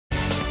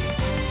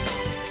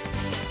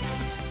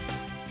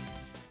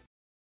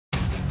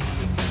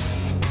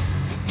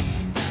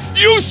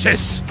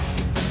Uses!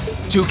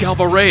 Duke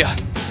Alborea.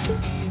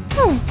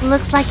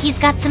 Looks like he's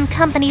got some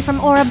company from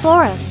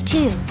Ouroboros,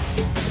 too.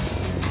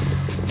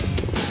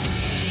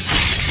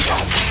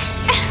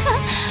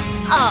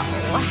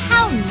 Oh,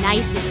 how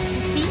nice it is to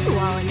see you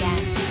all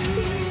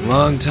again.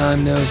 Long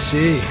time no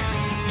see.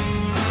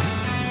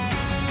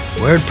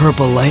 Where'd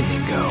Purple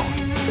Lightning go?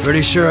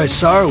 Pretty sure I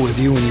saw her with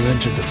you when you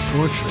entered the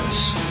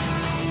fortress.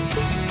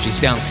 She's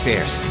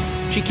downstairs.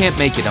 She can't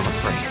make it, I'm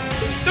afraid.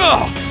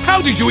 Ugh!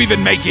 How did you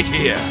even make it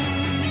here?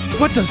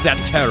 What does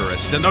that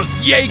terrorist and those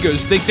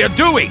Jaegers think they're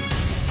doing?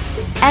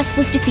 S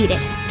was defeated.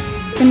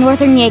 The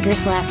Northern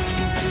Jaegers left.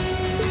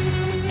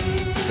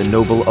 The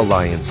Noble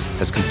Alliance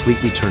has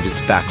completely turned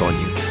its back on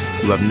you.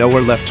 You have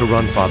nowhere left to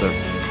run, Father.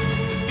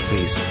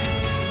 Please,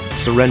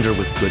 surrender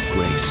with good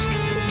grace.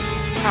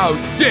 How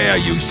dare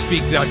you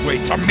speak that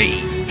way to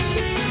me?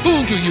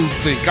 Who do you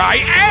think I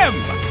am?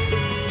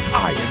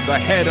 I am the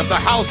head of the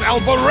House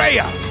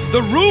Alborea,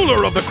 the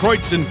ruler of the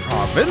Kreutzen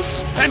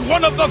province, and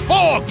one of the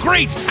 4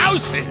 great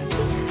houses!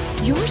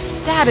 Your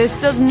status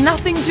does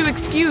nothing to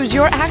excuse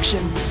your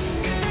actions.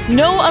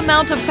 No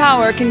amount of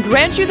power can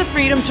grant you the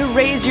freedom to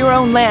raise your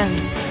own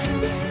lands.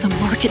 The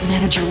market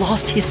manager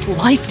lost his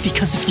life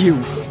because of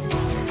you.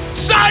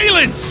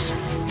 Silence!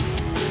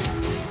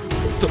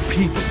 The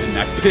people in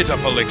that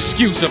pitiful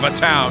excuse of a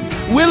town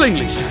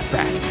willingly sat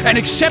back and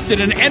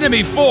accepted an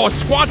enemy force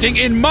squatting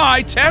in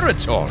my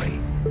territory.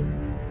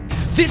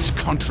 This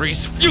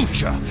country's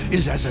future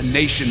is as a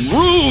nation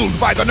ruled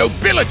by the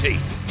nobility,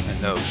 and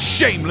those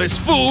shameless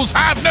fools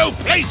have no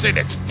place in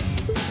it.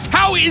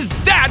 How is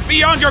that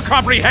beyond your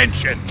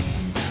comprehension?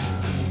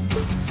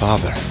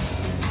 Father.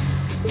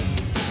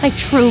 I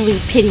truly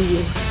pity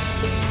you.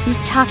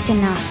 You've talked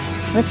enough.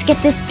 Let's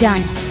get this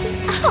done.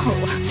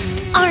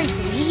 Oh, aren't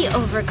we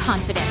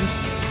overconfident?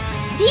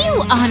 Do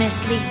you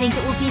honestly think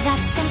it will be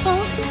that simple?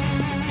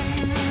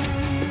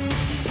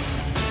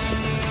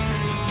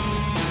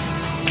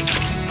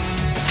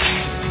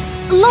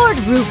 Lord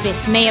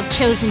Rufus may have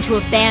chosen to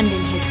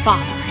abandon his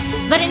father,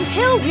 but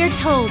until we're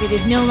told it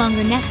is no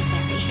longer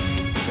necessary,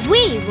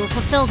 we will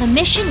fulfill the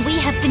mission we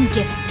have been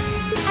given.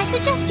 I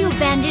suggest you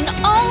abandon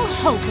all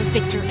hope of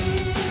victory,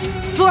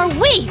 for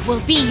we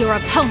will be your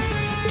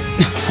opponents.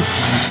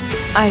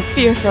 I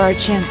fear for our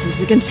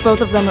chances against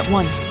both of them at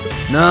once.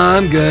 Nah,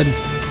 I'm good.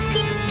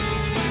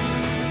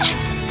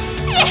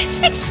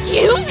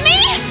 Excuse me?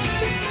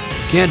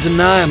 Can't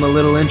deny I'm a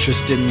little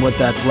interested in what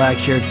that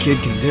black-haired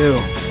kid can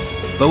do.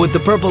 But with the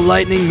Purple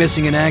Lightning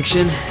missing in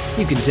action,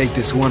 you can take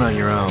this one on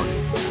your own.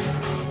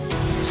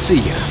 See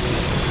ya.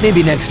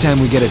 Maybe next time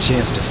we get a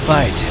chance to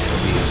fight,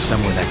 it'll be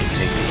somewhere that can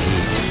take the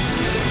heat.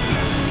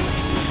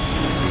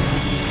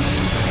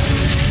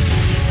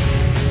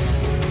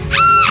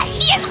 Ah!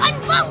 He is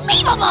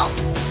unbelievable!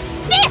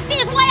 This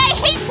is why I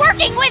hate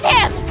working with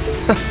him!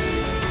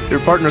 Your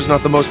partner's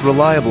not the most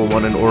reliable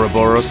one in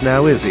Ouroboros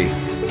now, is he?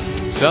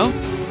 So?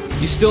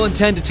 You still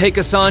intend to take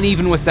us on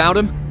even without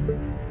him?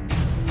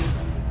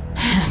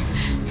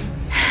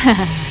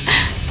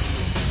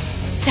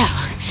 So,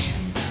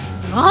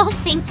 you all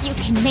think you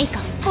can make a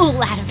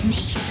fool out of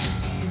me,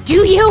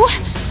 do you?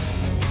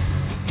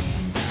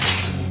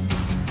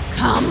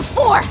 Come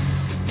forth!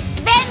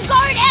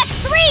 Vanguard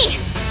F3!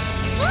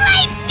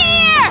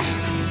 Sleipnir!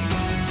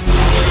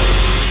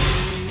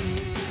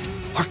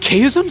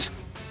 Archaisms?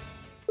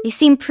 They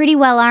seem pretty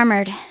well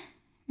armored.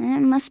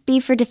 It must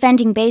be for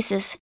defending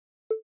bases.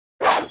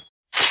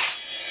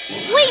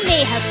 We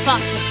may have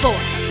fought before,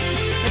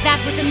 but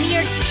that was a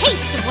mere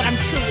taste of what I'm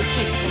truly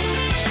capable of.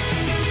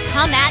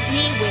 Come at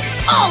me with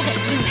all that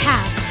you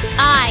have.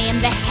 I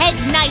am the head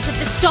knight of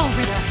the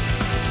Stallritter,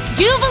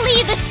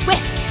 Duvalie the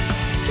Swift,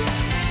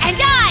 and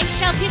I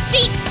shall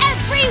defeat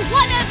every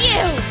one of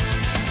you!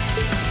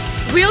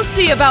 We'll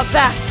see about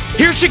that.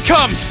 Here she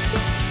comes!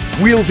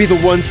 We'll be the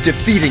ones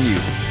defeating you.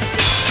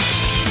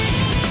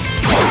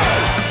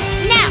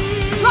 Now,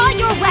 draw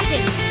your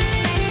weapons!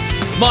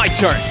 My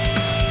turn!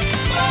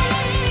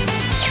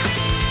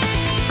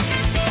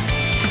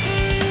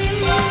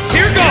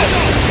 Here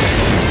goes!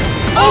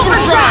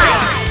 Overdrive!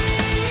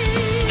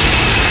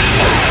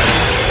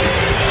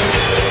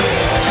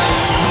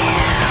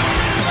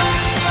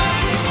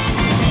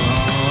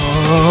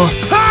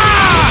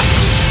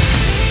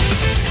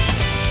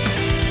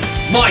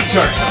 My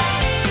turn!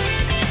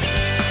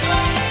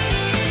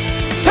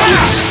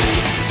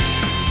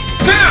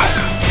 Now!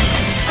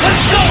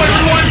 Let's go,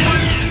 everyone!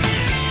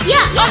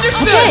 Yeah!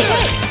 Understood!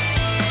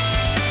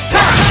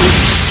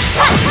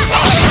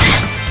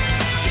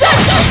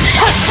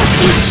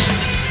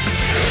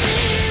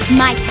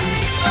 My turn.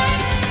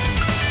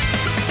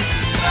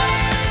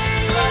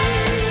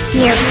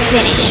 You're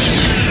finished.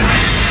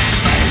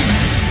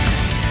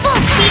 Full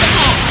speed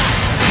ahead!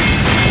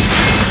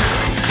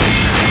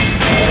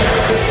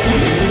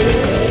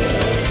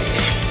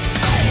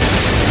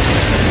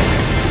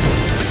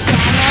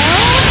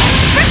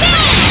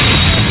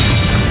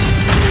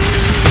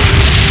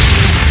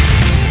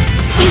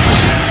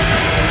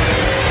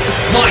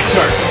 My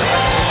turn!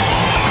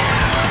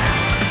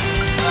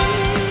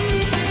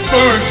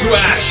 Burn to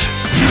ash!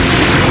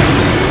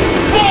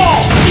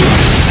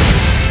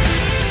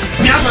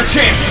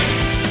 chance!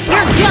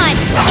 You're done!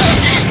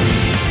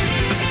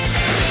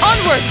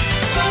 Onward!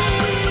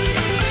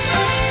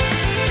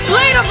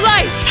 Blade of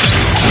light!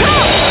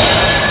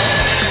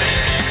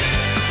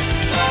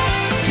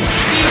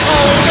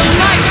 Behold the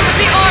might of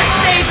the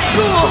Archsage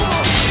School!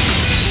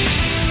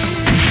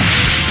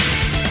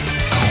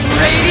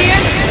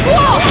 Radiant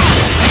Wolf!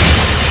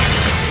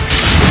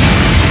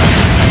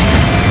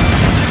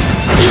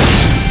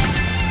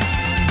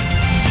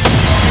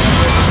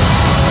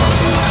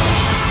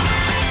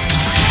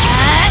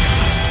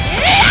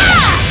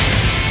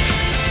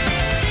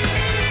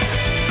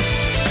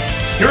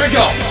 Here we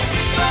go!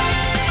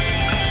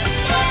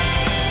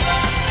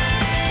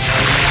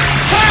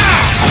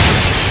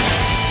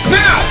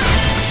 Now!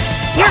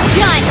 You're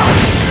done!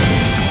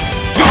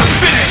 You're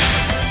finished!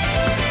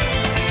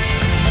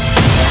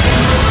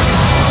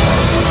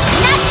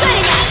 Not good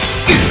enough!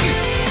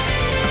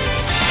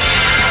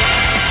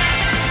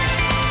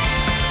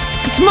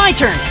 It's my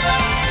turn!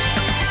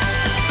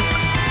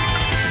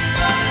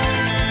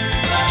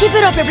 Keep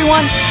it up,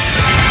 everyone!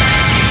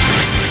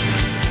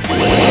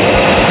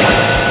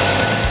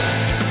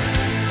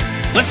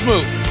 Let's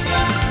move!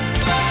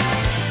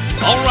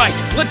 All right,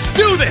 let's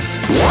do this!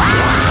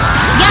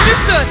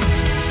 Understood!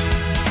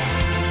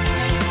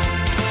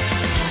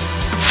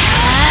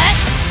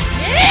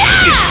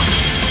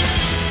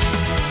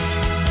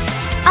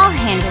 I'll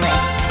handle it.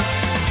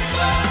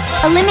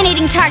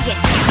 Eliminating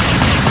targets.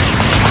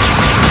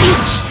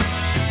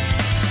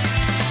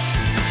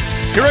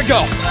 Here I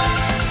go!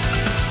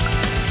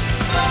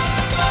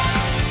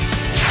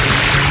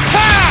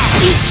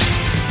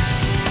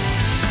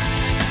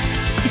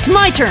 It's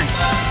my turn!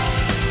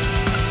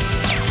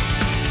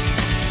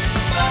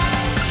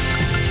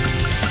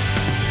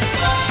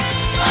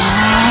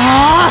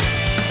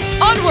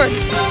 Onward!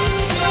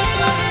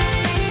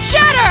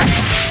 Shatter!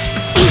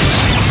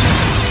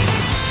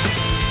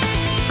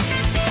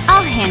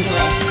 I'll handle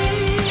it.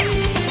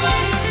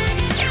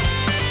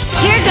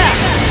 Here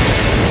goes!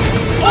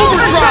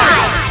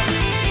 Overdrive!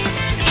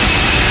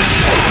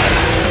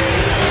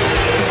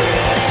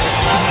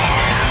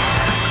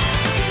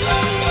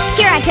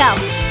 Here I go.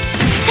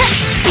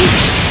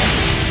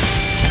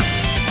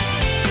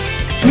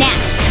 Now.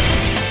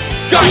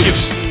 Got you!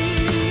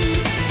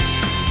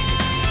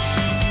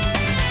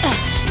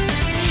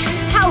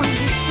 How are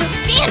you still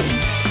standing?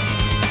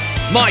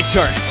 My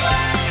turn!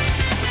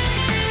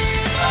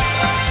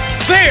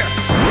 There!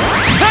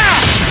 Ha!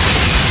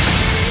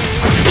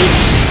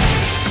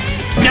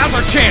 Now's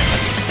our chance!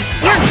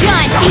 You're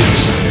done!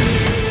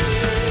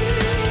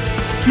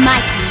 My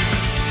turn.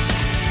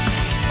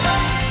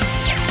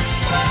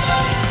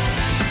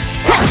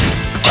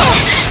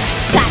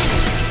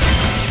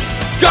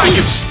 Got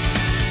you!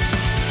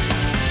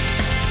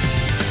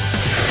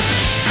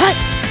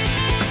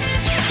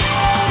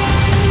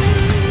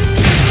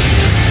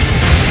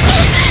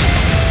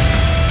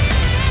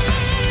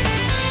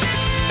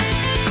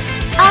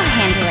 I'll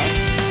handle it.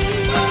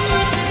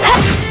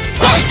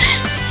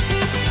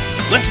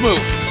 Let's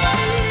move!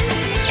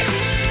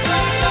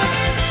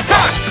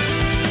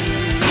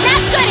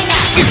 Not good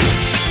enough!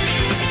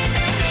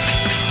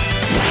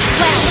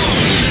 Well,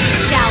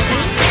 shall we?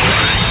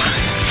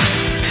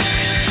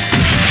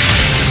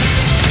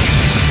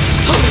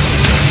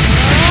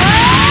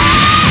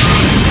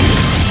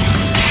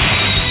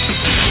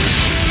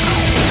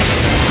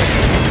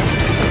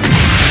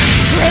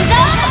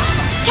 Prism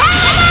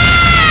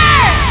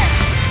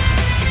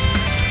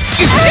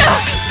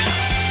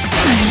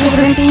I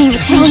wasn't paying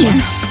attention.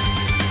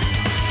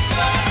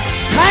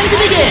 Time to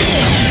begin!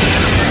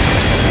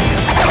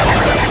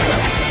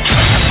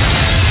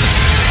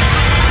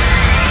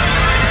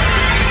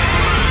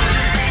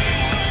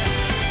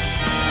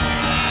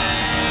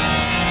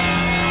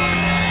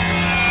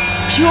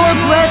 Pure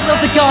breath of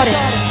the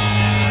goddess!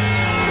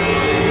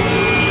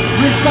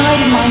 Reside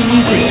in my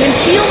music and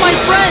heal my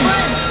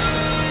friends!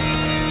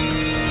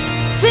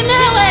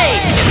 Finale!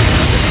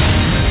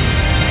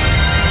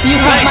 You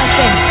have my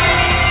thanks.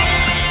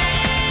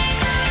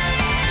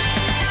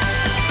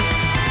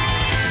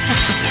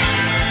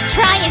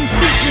 Try and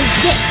see through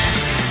this!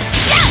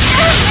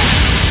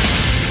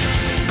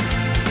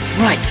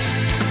 Right.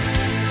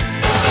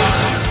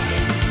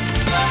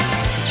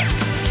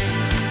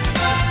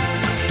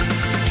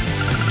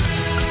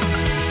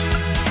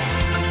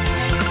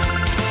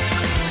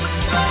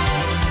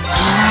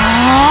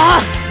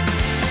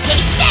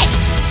 Take this!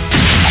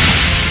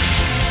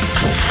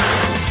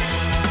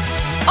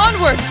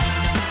 Onward!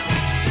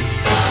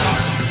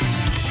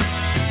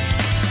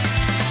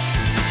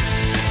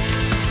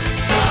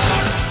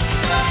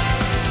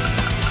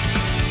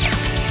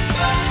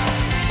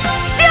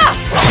 Sia!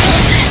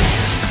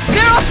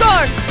 They're off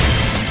guard!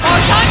 Our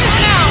time is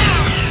now!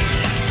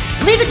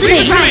 Leave it to me!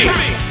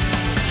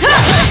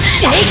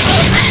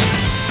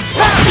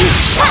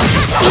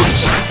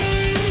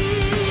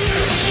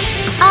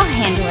 I'll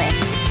handle it.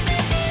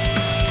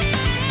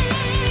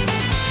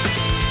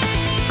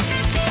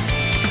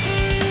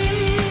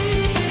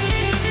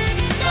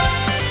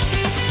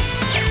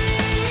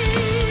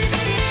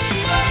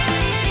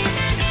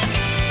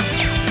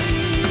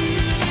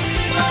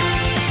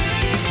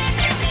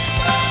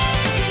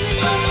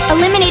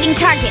 Eliminating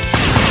targets.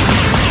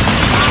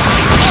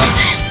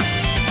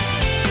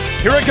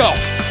 Here I go!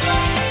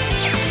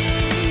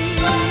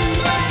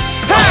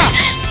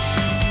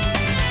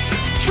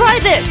 Try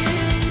this!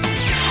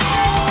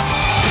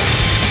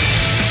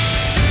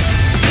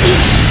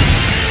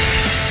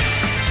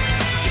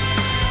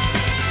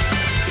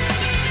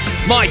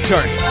 My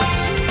turn!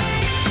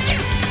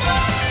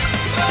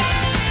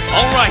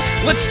 Alright,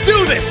 let's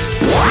do this!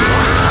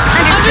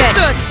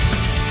 Understood!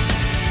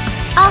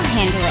 I'll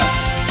handle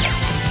it.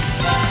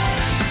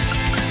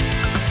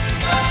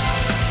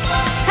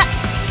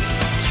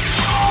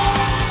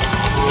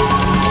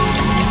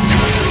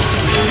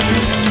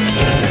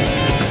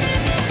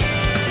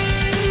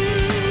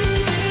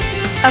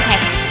 Okay.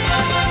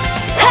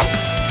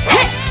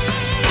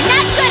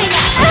 Not good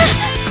enough!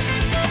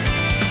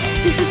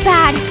 This is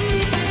bad.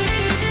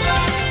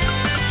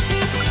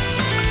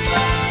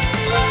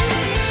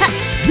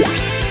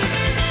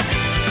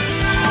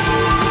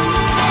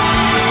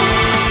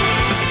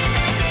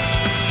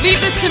 Leave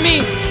this to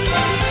me!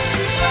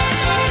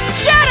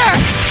 Shatter!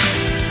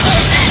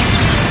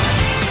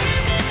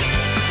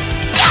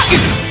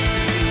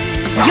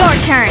 Your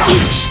turn.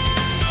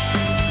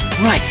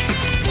 Right.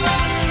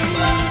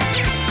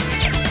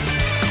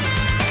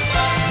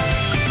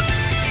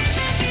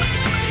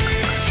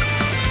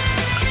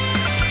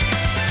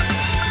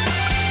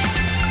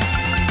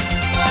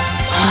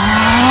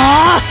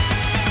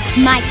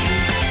 My turn.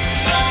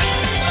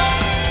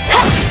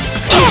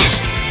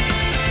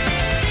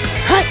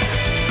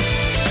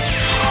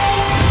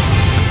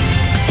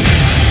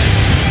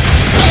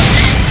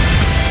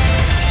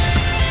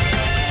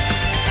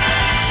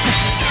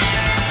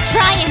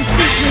 Try and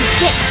see through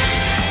this!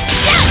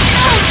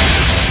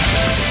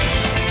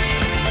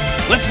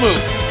 Let's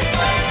move!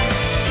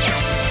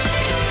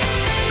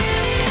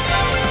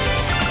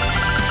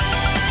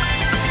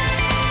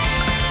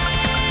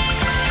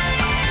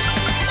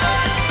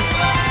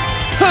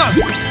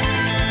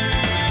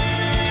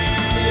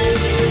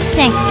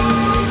 Thanks.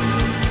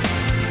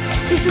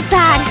 This is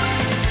bad.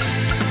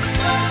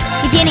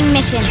 Beginning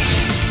mission.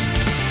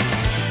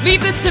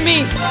 Leave this to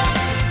me!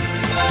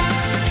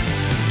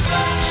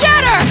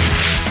 Shatter!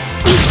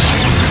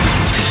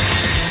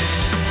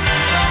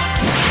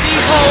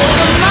 Behold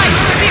the might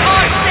of the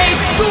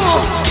Arcade School!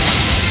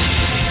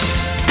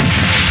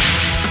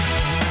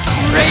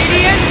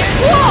 Radiant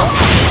Wall!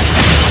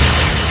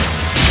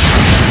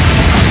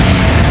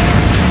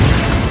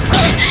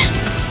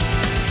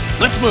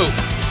 Let's move!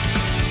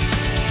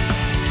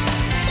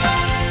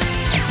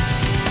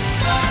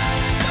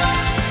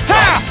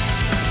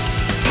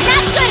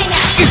 Not good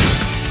enough!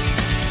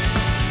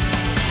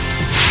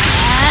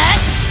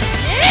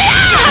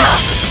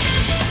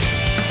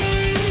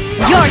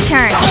 Your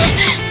turn.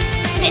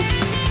 This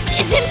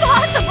is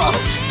impossible!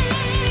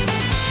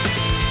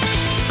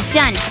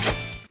 Done.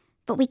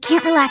 But we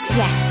can't relax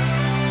yet.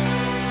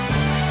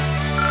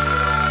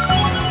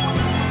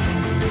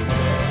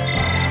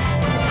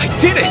 I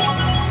did it!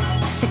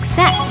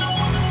 Success.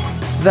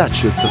 That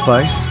should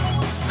suffice.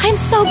 I'm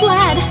so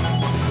glad!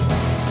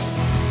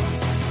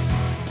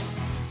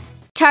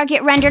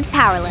 Target rendered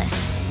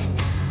powerless.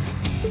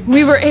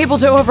 We were able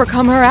to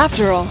overcome her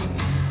after all.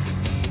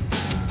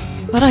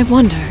 But I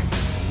wonder...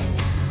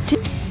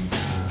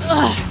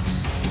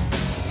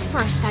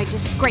 First I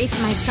disgrace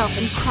myself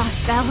in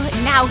Crossbell,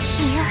 and now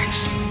here.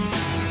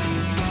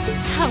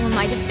 How am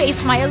I to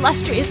face my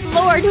illustrious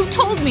lord who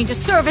told me to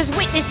serve as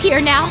witness here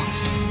now?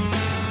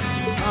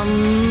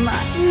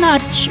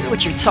 Not sure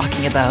what you're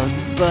talking about,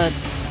 but...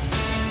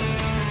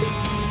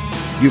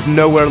 You've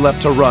nowhere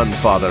left to run,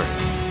 Father.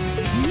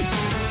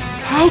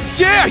 How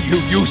dare you,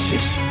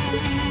 Eustace!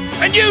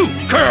 And you,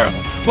 girl!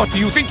 What do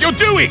you think you're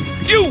doing?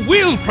 You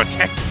will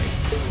protect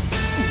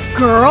me!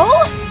 Girl?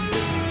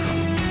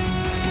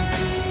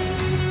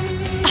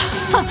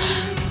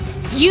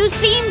 You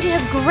seem to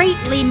have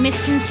greatly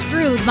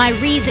misconstrued my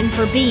reason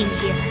for being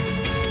here.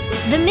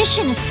 The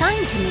mission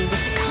assigned to me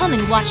was to come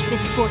and watch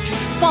this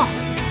fortress fall.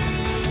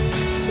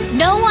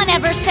 No one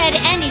ever said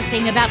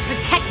anything about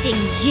protecting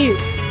you.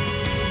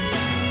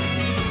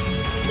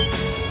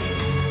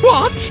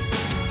 What?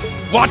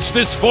 Watch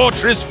this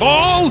fortress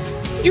fall?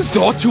 You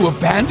thought to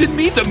abandon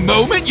me the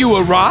moment you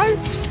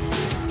arrived?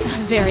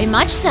 Very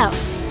much so.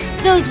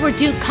 Those were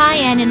Duke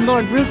Cayenne and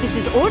Lord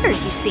Rufus's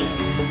orders, you see.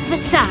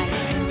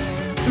 Besides,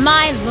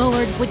 my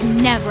lord would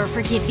never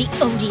forgive the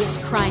odious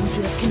crimes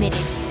you have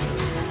committed.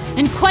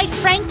 And quite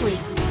frankly,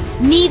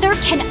 neither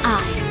can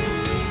I.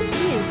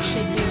 You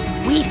should be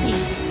weeping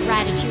with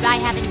gratitude I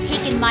haven't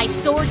taken my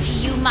sword to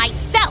you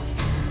myself.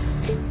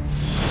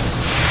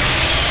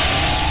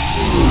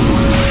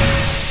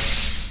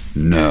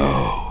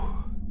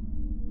 No.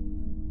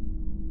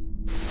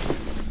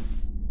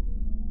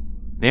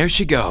 There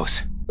she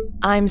goes.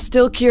 I'm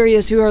still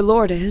curious who her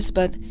lord is,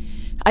 but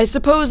I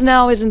suppose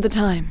now isn't the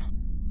time.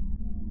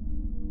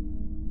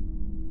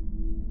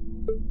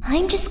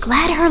 I'm just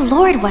glad her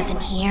lord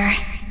wasn't here.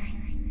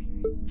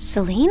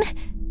 Celine?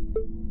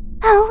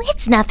 Oh,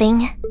 it's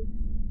nothing.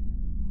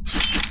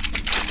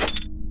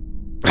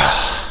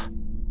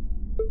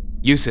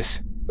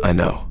 Eustace. I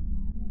know.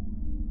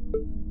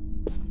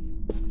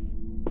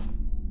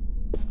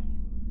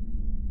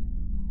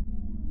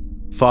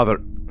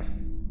 Father...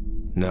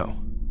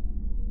 No.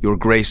 Your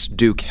Grace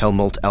Duke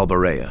Helmut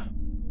Albarea.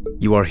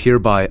 You are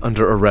hereby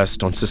under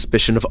arrest on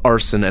suspicion of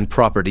arson and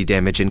property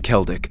damage in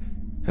Keldic,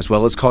 as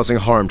well as causing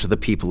harm to the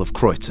people of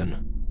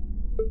Kreutzen.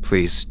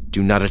 Please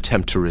do not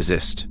attempt to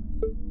resist.